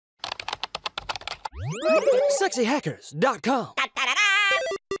SexyHackers.com.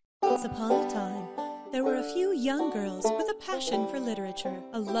 Once upon a time, there were a few young girls with a passion for literature,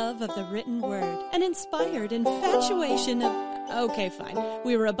 a love of the written word, an inspired infatuation of... Okay, fine.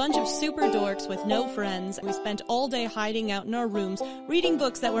 We were a bunch of super dorks with no friends. We spent all day hiding out in our rooms, reading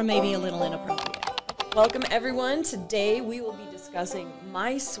books that were maybe a little inappropriate. Welcome, everyone. Today we will be discussing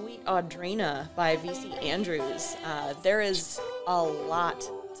My Sweet Audrina by V.C. Andrews. There is a lot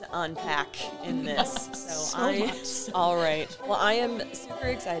to unpack in this. All right. Well, I am super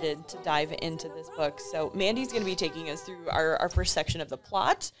excited to dive into this book. So Mandy's going to be taking us through our first section of the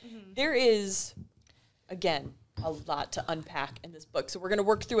plot. There is, again, a lot to unpack in this book. So we're going to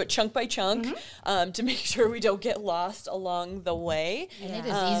work through it chunk by chunk to make sure we don't get lost along the way. And it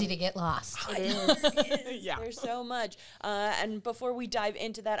is easy to get lost. It is. Yeah. There's so much. And before we dive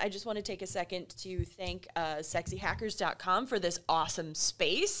into that, I just want to take a second to thank SexyHackers.com for this awesome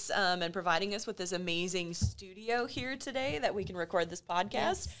space and providing us with this amazing studio here today that we can record this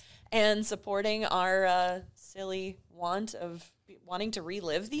podcast and supporting our silly want of wanting to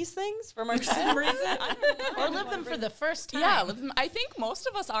relive these things from our childhood. Or live them for the first time. Yeah, I think most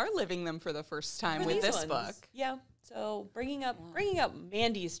of us are living them for the first time with this book. Yeah. So bringing up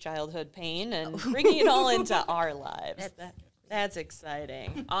Mandy's childhood pain and bringing it all into our lives. That's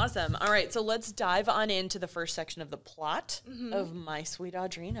exciting. Awesome. All right, so let's dive on into the first section of the plot of My Sweet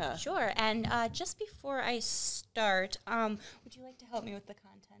Audrina. Sure. And just before I start, would you like to help me with the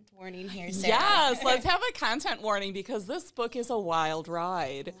content warning here, Sarah? Yes, let's have a content warning because this book is a wild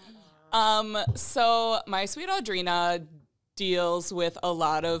ride. So My Sweet Audrina deals with a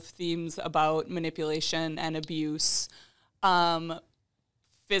lot of themes about manipulation and abuse,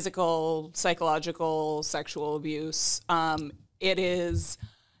 physical, psychological, sexual abuse. It is,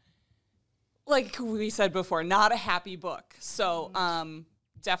 like we said before, not a happy book. So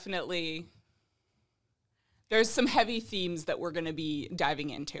definitely there's some heavy themes that we're going to be diving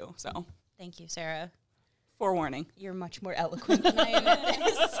into. So Thank you, Sarah. Forewarning. You're much more eloquent than I am at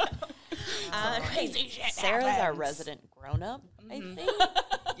this. Crazy shit. Sarah's our resident grown-up, I think.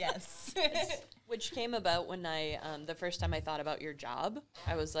 Yes. Which came about when I, the first time I thought about your job,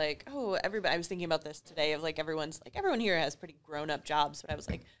 I was like, oh, everybody, I was thinking about this today of like everyone here has pretty grown-up jobs, but I was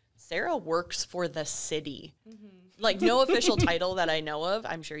like, Sarah works for the city. Like no official title that I know of.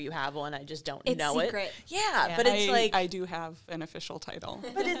 I'm sure you have one. I just don't know secret. it. Yeah, but it's I do have an official title.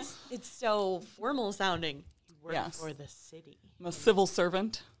 But it's so formal sounding. You work for the city. I'm a civil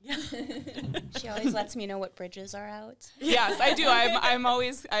servant. Yeah. She always lets me know what bridges are out. Yes, I do. I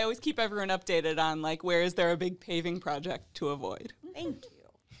always keep everyone updated on like where is there a big paving project to avoid. Thank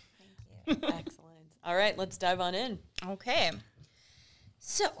you. Excellent. All right, let's dive on in. Okay.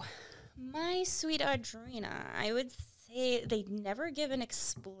 So, My Sweet Audrina, I would say they never give an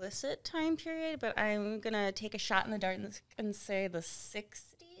explicit time period, but I'm going to take a shot in the dark and say the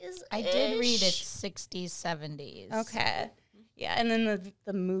 60s. I did read it 60s, 70s. Okay. Yeah, and then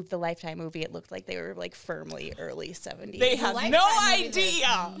the Lifetime movie, it looked like they were like firmly early 70s. They have no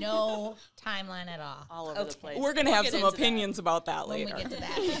idea. No timeline at all. All over the place. We're going to have some opinions about that later. When we get to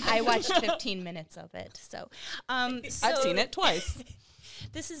that. I watched 15 minutes of it, so. I've seen it twice.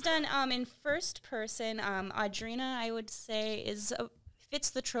 This is done in first person. Audrina, I would say, fits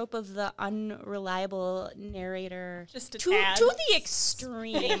the trope of the unreliable narrator. Just to the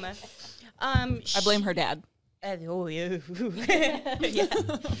extreme. I blame her dad. Yeah.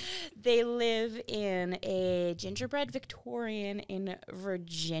 They live in a gingerbread Victorian in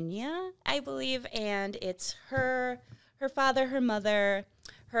Virginia, I believe, and it's her father, her mother,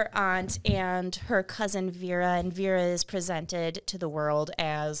 her aunt, and her cousin Vera, and Vera is presented to the world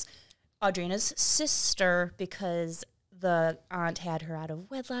as Audrina's sister because the aunt had her out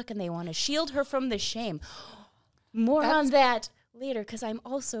of wedlock and they want to shield her from the shame. More on that later because I'm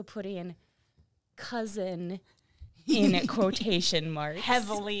also putting cousin in quotation marks.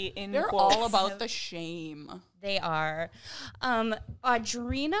 Heavily in They're quotes. all about the shame. They are.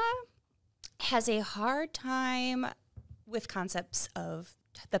 Audrina has a hard time with concepts of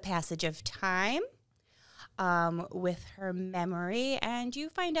the passage of time, with her memory, and you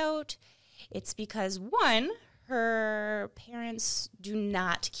find out it's because, one, her parents do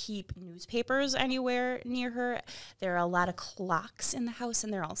not keep newspapers anywhere near her. There are a lot of clocks in the house,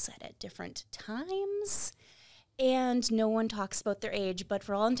 and they're all set at different times. And no one talks about their age, but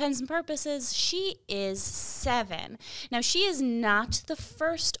for all intents and purposes, she is 7. Now, she is not the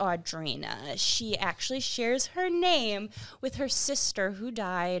first Audrina. She actually shares her name with her sister, who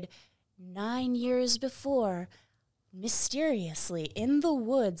died 9 years before, mysteriously in the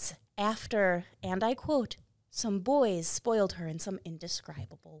woods after, and I quote, some boys spoiled her in some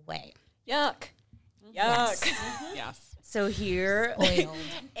indescribable way. Yuck. Yuck. Yes. So here, Spoiled.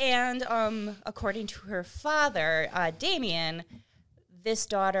 and according to her father, Damien, this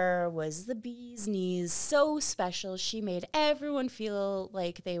daughter was the bee's knees, so special. She made everyone feel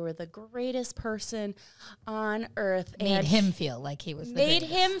like they were the greatest person on earth. Made him feel like he was the Made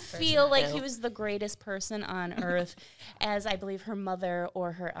greatest him person feel on like earth. he was the greatest person on earth, as I believe her mother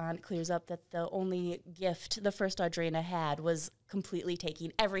or her aunt clears up that the only gift the first Audrina had was completely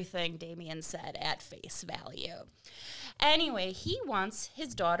taking everything Damien said at face value. Anyway, he wants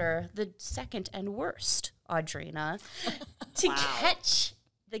his daughter, the second and worst Audrina, to catch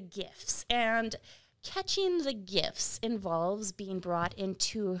the gifts. And catching the gifts involves being brought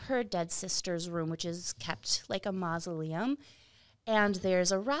into her dead sister's room, which is kept like a mausoleum. And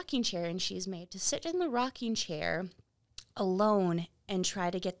there's a rocking chair, and she's made to sit in the rocking chair alone and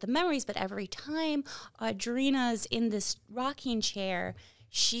try to get the memories. But every time Audrina's in this rocking chair,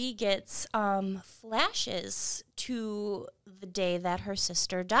 she gets flashes to the day that her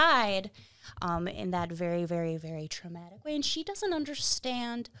sister died in that very, very, very traumatic way. And she doesn't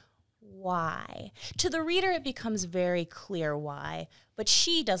understand why. To the reader, it becomes very clear why, but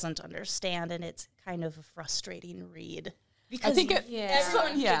she doesn't understand, and it's kind of a frustrating read. Because I think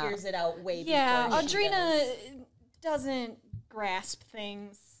everyone yeah. figures it out way Yeah, before she does. Audrina doesn't grasp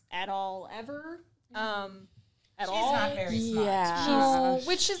things at all, ever. At all. She's not very smart. Yeah. No,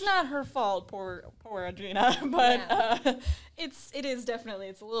 which is not her fault, poor Audrina. But it is definitely,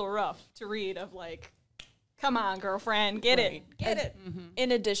 it's a little rough to read of like, come on, girlfriend, get it.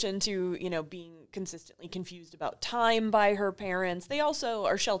 In addition to, being consistently confused about time by her parents, they also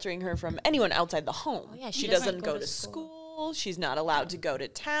are sheltering her from anyone outside the home. Oh, yeah, she doesn't go to school. She's not allowed to go to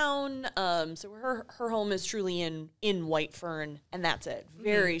town. So her home is truly in White Fern, and that's it.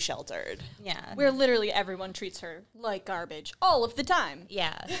 Very sheltered. Yeah. Where literally everyone treats her like garbage all of the time.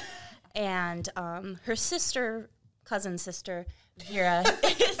 Yeah. And her cousin sister, Vera,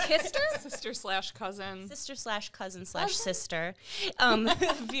 Sister/cousin. sister/cousin/sister,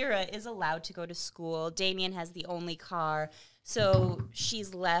 Vera is allowed to go to school. Damien has the only car. So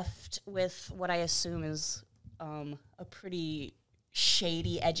she's left with what I assume is a pretty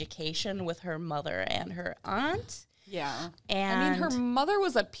shady education with her mother and her aunt. Yeah. And I mean, her mother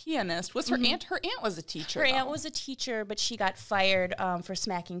was a pianist. Was her aunt? Her aunt was a teacher. her aunt was a teacher, but she got fired for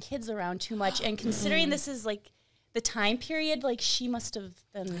smacking kids around too much. And considering this is like the time period, like she must have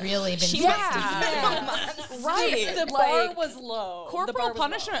been Really been She smart. must have been right. The bar was low. Corporal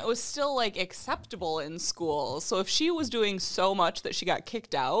punishment was still like acceptable in school. So if she was doing so much that she got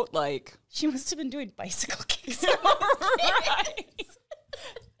kicked out, like She must have been doing bicycle kicks. right.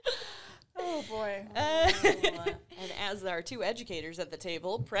 Oh, boy. And as our two educators at the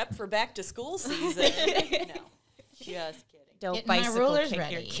table prep for back to school season, no, just kidding. Don't Getting my bicycle rulers kick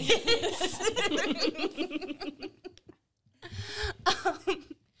ready. your kids.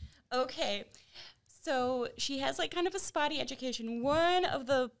 Okay, so she has like kind of a spotty education. One of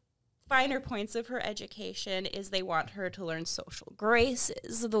the finer points of her education is they want her to learn social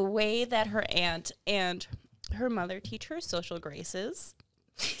graces, the way that her aunt and her mother teach her social graces.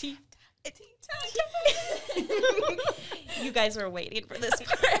 You guys were waiting for this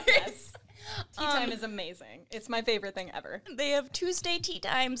part. Tea time is amazing. It's my favorite thing ever. They have Tuesday tea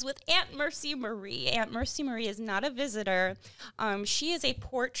times with Aunt Mercy Marie. Aunt Mercy Marie is not a visitor. She is a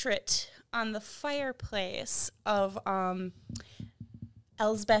portrait on the fireplace of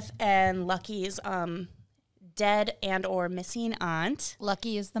Elsbeth and Lucky's dead and or missing aunt.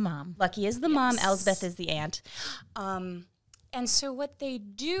 Lucky is the mom. Lucky is the mom. Elsbeth is the aunt. And so what they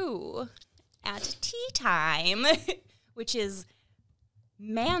do at tea time, which is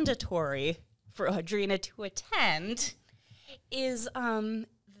mandatory for Audrina to attend, is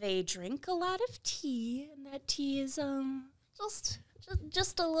they drink a lot of tea, and that tea is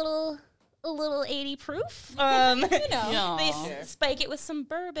just a little 80 proof. They spike it with some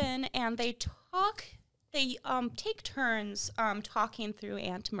bourbon, and they talk. They take turns talking through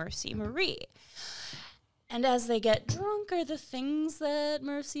Aunt Mercy Marie. And as they get drunker, the things that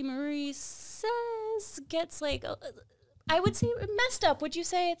Mercy Marie says gets like, I would say messed up. Would you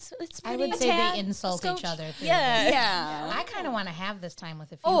say it's I pretty would say tad they insult each scotch? other. Through Yeah. this. Yeah. I kind of want to have this time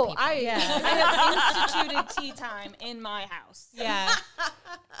with a few Oh, people. I have instituted tea time in my house. Yeah.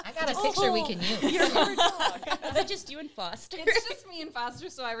 I got a picture we can use. Is it just you and Foster? It's just me and Foster,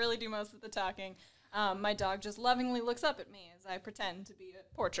 so I really do most of the talking. My dog just lovingly looks up at me as I pretend to be a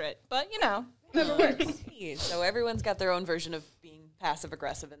portrait. But, whatever works. So everyone's got their own version of being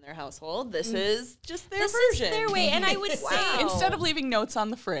passive-aggressive in their household. This is just their This is version. their way, and I would say Instead of leaving notes on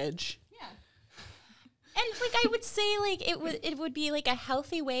the fridge. Yeah. like I would say, like it would be like a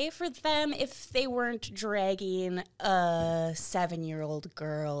healthy way for them if they weren't dragging a 7-year-old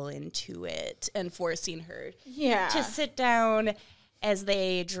girl into it and forcing her to sit down as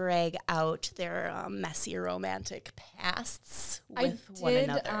they drag out their messy romantic pasts with one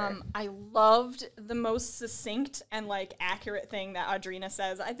another. I loved the most succinct and like accurate thing that Audrina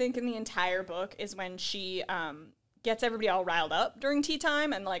says, I think, in the entire book is when she gets everybody all riled up during tea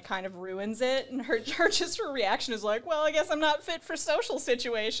time and like kind of ruins it. And her reaction is like, well, I guess I'm not fit for social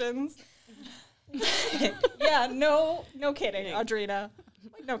situations. Yeah, no kidding, Audrina.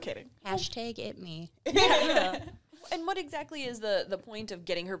 Like, no kidding. Hashtag it me. And what exactly is the point of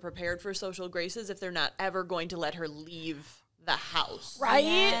getting her prepared for social graces if they're not ever going to let her leave the house? Right?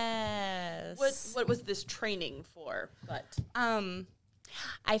 Yes. What was this training for? But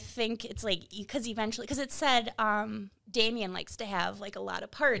I think it's like, because it said Damien likes to have like a lot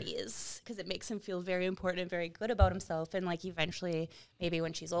of parties because it makes him feel very important and very good about himself. And like eventually, maybe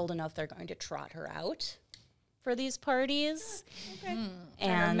when she's old enough, they're going to trot her out for these parties. Okay.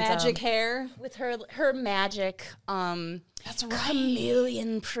 And her magic hair. with her magic That's right.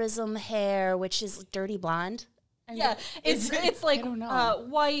 chameleon prism hair, which is dirty blonde. Yeah, it's like I don't know.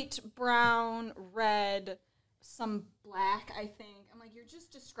 white, brown, red, some black, I think. I'm like, you're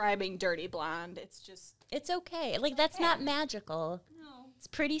just describing dirty blonde. It's okay. Like, that's not magical. No. It's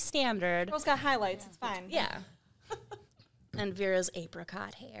pretty standard. Girl's got highlights. It's fine. Yeah. And Vera's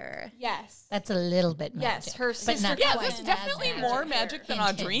apricot hair. Yes. That's a little bit magic. Yes, her but sister not Yeah, quite that's as definitely more magic. magic than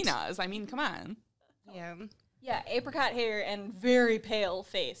Hint, hint. Audrina's. I mean, come on. Yeah. Yeah, apricot hair and very pale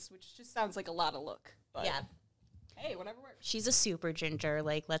face, which just sounds like a lot of look. But Yeah. hey, whatever works. She's a super ginger.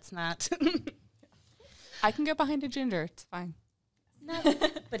 Like, let's not. I can get behind a ginger. It's fine.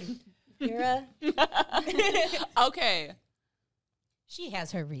 But Vera. Okay. She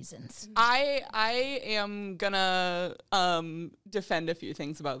has her reasons. I am gonna defend a few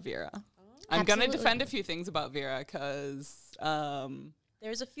things about Vera. I'm gonna Absolutely. defend a few things about Vera because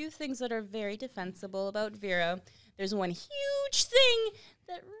There's a few things that are very defensible about Vera. There's one huge thing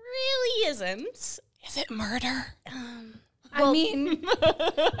that really isn't. is it murder? I mean, even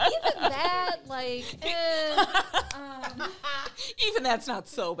that, like, Even that's not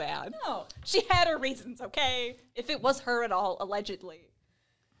so bad. no, she had her reasons, okay? If it was her at all, allegedly.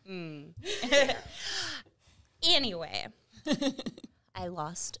 Anyway, I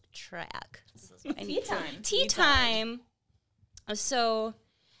lost track. This is my Tea time. Tea time. So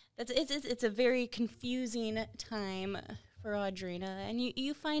it's a very confusing time for Audrina, and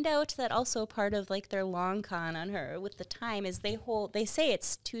you find out that also part of like their long con on her with the time is they say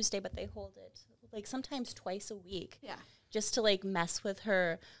it's Tuesday, but they hold it like sometimes twice a week. Yeah. Just to like mess with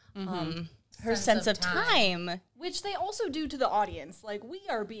her her sense of time. Which they also do to the audience. Like, we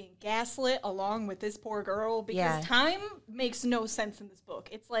are being gaslit along with this poor girl because Yeah. time makes no sense in this book.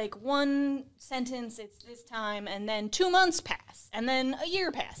 It's like one sentence, it's this time, and then 2 months pass, and then a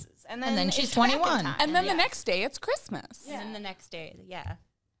year passes, and then then she's it's back in 21. time. And then the next day, it's Christmas. And then the next day, yeah.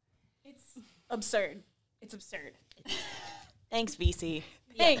 It's absurd. It's absurd. Thanks, VC.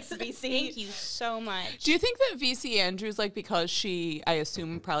 Thanks, VC. Thank you so much. Do you think that VC Andrews, like, because she, I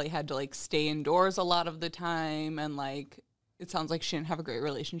assume, probably had to, like, stay indoors a lot of the time and, like, it sounds like she didn't have a great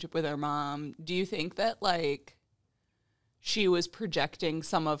relationship with her mom. Do you think that, like, she was projecting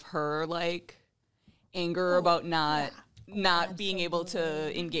some of her, like, anger about not being able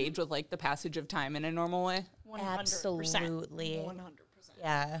to engage with, like, the passage of time in a normal way? 100%. Absolutely. 100%.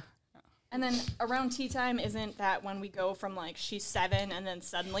 Yeah. And then around tea time, isn't that when we go from, like, she's 7 and then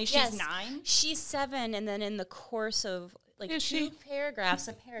suddenly she's Yes. 9? She's 7, and then in the course of like Is two she? paragraphs,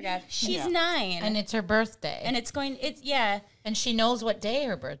 a paragraph, she's Yeah. 9. And it's her birthday. And yeah. And she knows what day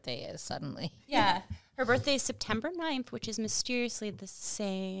her birthday is suddenly. Yeah. Her birthday is September 9th, which is mysteriously the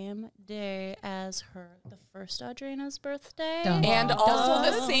same day as the first Audrina's birthday. Dun. And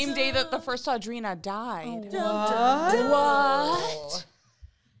also the same day that the first Audrina died. What?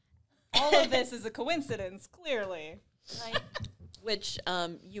 All of this is a coincidence, clearly. Which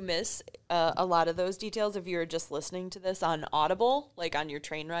you miss a lot of those details if you're just listening to this on Audible, like on your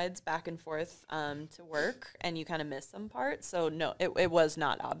train rides back and forth to work, and you kind of miss some parts. So no, it was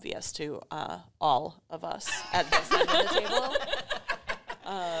not obvious to all of us at this end of the table.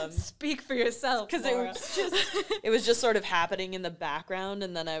 Speak for yourself, Because it was just sort of happening in the background,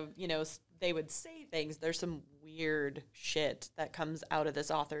 and then they would say things. There's some weird shit that comes out of this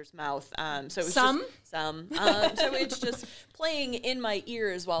author's mouth. So it was Some? just, some. So it's just playing in my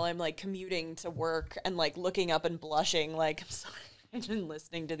ears while I'm like commuting to work and like looking up and blushing. Like, I'm sorry. imagine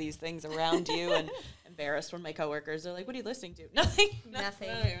listening to these things around you and embarrassed when my coworkers are like, "What are you listening to?" Nothing. Nothing.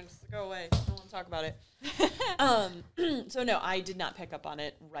 I don't even, just go away. I don't want to talk about it. So no, I did not pick up on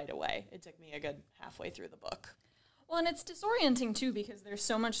it right away. It took me a good halfway through the book. Well, and it's disorienting, too, because there's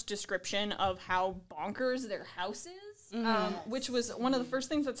so much description of how bonkers their house is, which was one of the first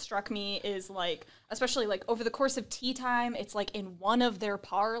things that struck me is, like, especially, like, over the course of tea time, it's, like, in one of their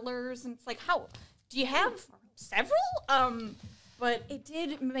parlors, and it's like, how? Do you have several? But it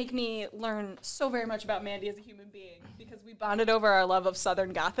did make me learn so very much about Mandy as a human being, because we bonded over our love of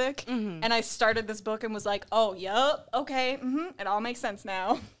Southern Gothic, and I started this book and was like, oh, yup, okay, it all makes sense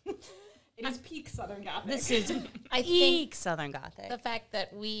now. It is peak Southern Gothic. This is I peak think Southern Gothic. the fact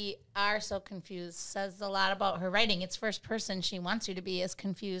that we are so confused says a lot about her writing. It's first person. She wants you to be as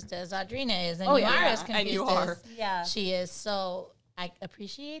confused as Audrina is, and you are as confused and you are. as she is. So I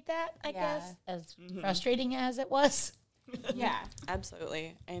appreciate that, I Yeah. guess, as frustrating as it was. Yeah.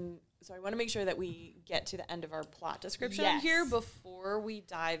 Absolutely. And so I want to make sure that we get to the end of our plot description Yes. here before we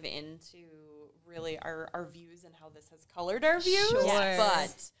dive into really our views and how this has colored our views. Sure.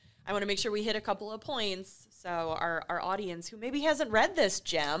 But I want to make sure we hit a couple of points so our audience who maybe hasn't read this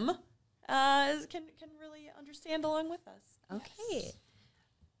gem can really understand along with us. Okay.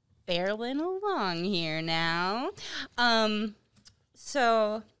 Barreling along here now.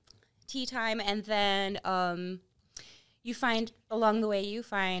 So tea time, and then you find along the way you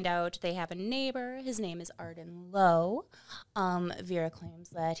find out they have a neighbor. His name is Arden Lowe. Vera claims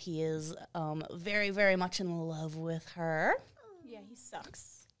that he is very, very much in love with her. Yeah, he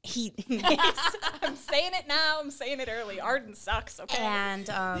sucks. He I'm saying it now. I'm saying it early. Arden sucks, okay? and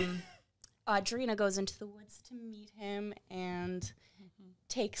Audrina goes into the woods to meet him and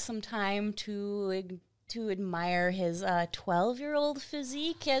takes some time to admire his 12-year-old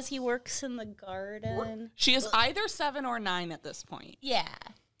physique as he works in the garden. She is either 7 or 9 at this point. Yeah.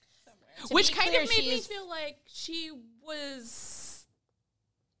 Which be kind clear, of made she me is- feel like she was,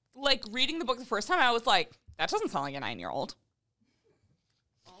 like, reading the book the first time, I was like, that doesn't sound like a 9-year-old.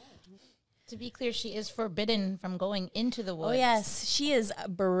 To be clear, she is forbidden from going into the woods. Oh, yes. She is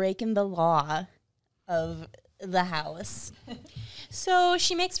breaking the law of the house. So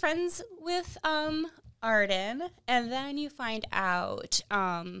she makes friends with Arden, and then you find out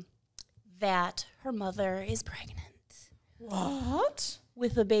that her mother is pregnant What?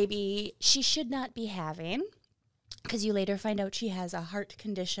 with a baby she should not be having, because you later find out she has a heart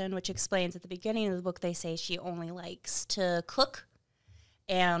condition, which explains at the beginning of the book they say she only likes to cook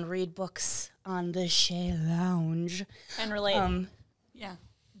and read books on the Chez Lounge. And relate. Yeah.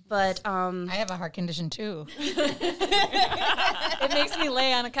 But I have a heart condition too. It makes me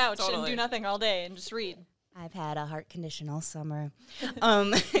lay on a couch and Totally. do nothing all day and just read. I've had a heart condition all summer.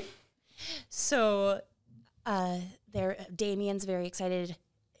 So Damien's very excited.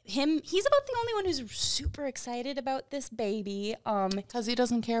 He's about the only one who's super excited about this baby. Because he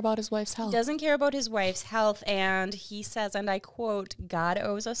doesn't care about his wife's health. Doesn't care about his wife's health, and he says, and I quote, "God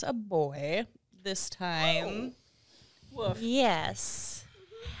owes us a boy this time." Woof. Yes.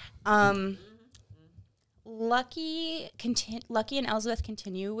 Lucky and Elsbeth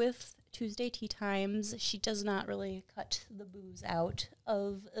continue with Tuesday tea times. She does not really cut the booze out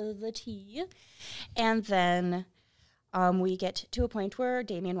of the tea. And then we get to a point where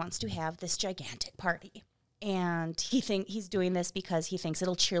Damien wants to have this gigantic party. And he's doing this because he thinks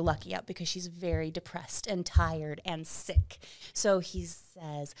it'll cheer Lucky up because she's very depressed and tired and sick. So he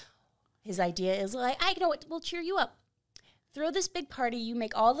says, his idea is like, I know what will cheer you up. Throw this big party, you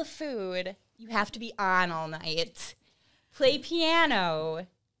make all the food, you have to be on all night. Play piano,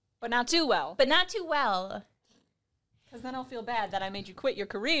 But not too well. but not too well. Because then I'll feel bad that I made you quit your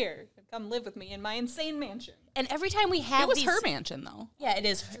career and come live with me in my insane mansion. And every time we have It was these, her mansion, though. Yeah, it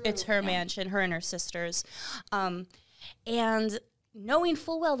is. It's her mansion, her and her sisters. And knowing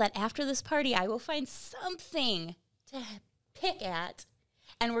full well that after this party, I will find something to pick at,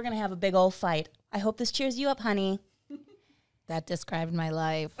 and we're going to have a big old fight. I hope this cheers you up, honey. That described my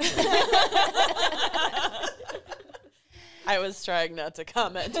life. I was trying not to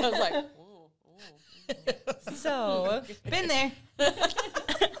comment. I was like, ooh. So, Been there.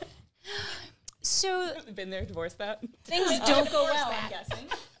 so Been there, divorced that. things don't go well. I'm guessing.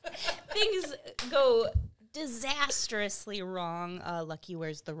 Things go disastrously wrong. Lucky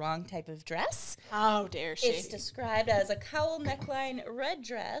wears the wrong type of dress. How dare she? It's described as a cowl neckline red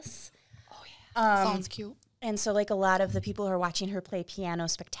dress. Sounds cute. And so, like, a lot of the people who are watching her play piano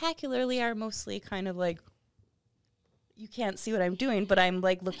spectacularly are mostly kind of like, you can't see what I'm doing, but I'm,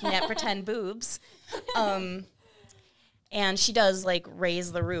 like, looking at pretend boobs. And she does, like,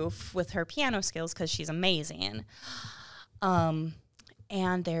 raise the roof with her piano skills because she's amazing.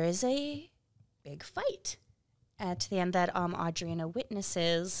 And there is a big fight at the end that Audrina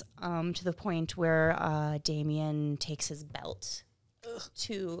witnesses to the point where Damien takes his belt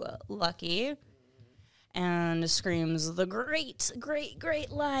to Lucky and screams the great, great,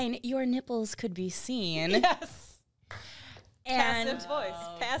 great line, "Your nipples could be seen." Yes. And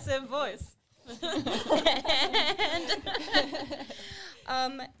Passive voice.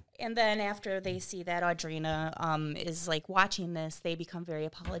 And then after they see that Audrina is like watching this, they become very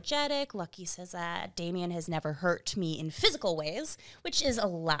apologetic. Lucky says that Damien has never hurt me in physical ways, which is a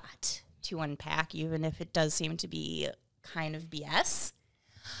lot to unpack, even if it does seem to be kind of BS.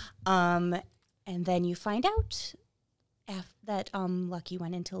 And then you find out that Lucky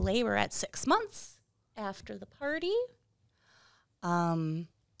went into labor at 6 months after the party.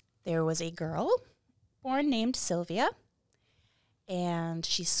 There was a girl born named Sylvia, and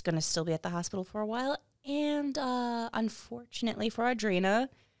she's going to still be at the hospital for a while. And unfortunately for Audrina,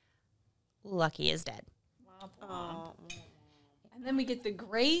 Lucky is dead. Wow. And then we get the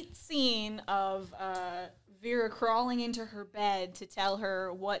great scene of Vera crawling into her bed to tell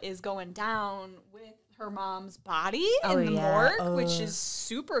her what is going down with her mom's body in the morgue, which is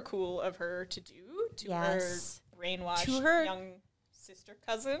super cool of her to do to her brainwashed young sister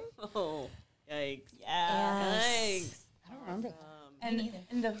cousin. Oh, yikes. Yeah. Yikes. I don't remember. And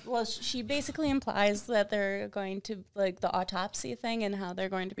she basically implies that they're going to, like, the autopsy thing and how they're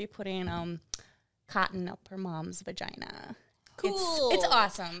going to be putting cotton up her mom's vagina. Cool. It's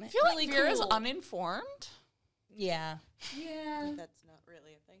awesome. I feel like Vera's uninformed. Yeah. Yeah. That's not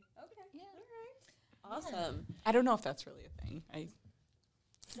really a thing. Okay. Yeah. All right. Awesome. I don't know if that's really a thing.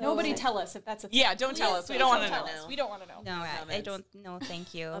 Nobody tell us if that's a thing. Yeah, don't tell us. We don't want to know. We don't want to know. No, I don't know.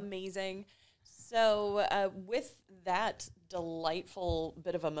 Thank you. Amazing. So with that delightful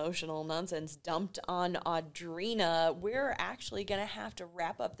bit of emotional nonsense dumped on Audrina, we're actually going to have to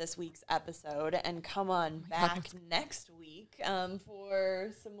wrap up this week's episode and come on back next week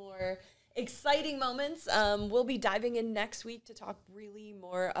for some more exciting moments. We'll be diving in next week to talk really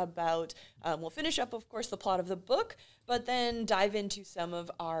more about, we'll finish up, of course, the plot of the book, but then dive into some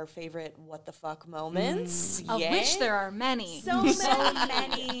of our favorite what the fuck moments. Of which there are many. So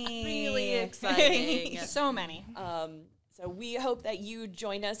many. Really exciting. So many. So we hope that you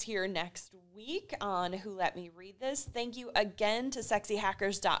join us here next week on Who Let Me Read This. Thank you again to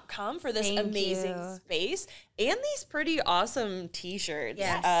sexyhackers.com for this amazing space and these pretty awesome t-shirts.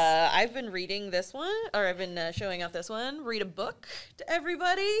 Yes. I've been reading this one, or I've been showing off this one. Read a book to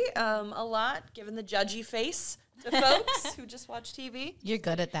everybody a lot, giving the judgy face to folks who just watch TV. You're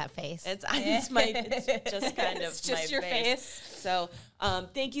good at that face. It's just kind of It's just my your face. So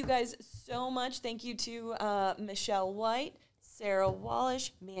thank you guys so much. Thank you to Michelle White, Sarah Wallisch,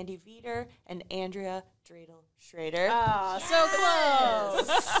 Madi Veeder, and Andrea Roedel-Schroeder. Oh, so close.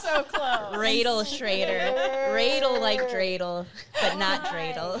 So close. Roedel-Schroeder. Roedel like dreidel, but not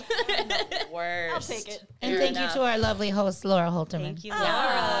dreidel. Worst. I'll take it. And thank you to our lovely host, Laura Holterman. Thank you,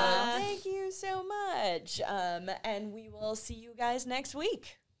 Laura. Thank you so much. And we will see you guys next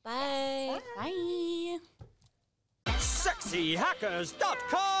week. Bye. Bye.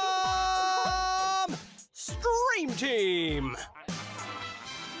 sexyhackers.com Stream Team.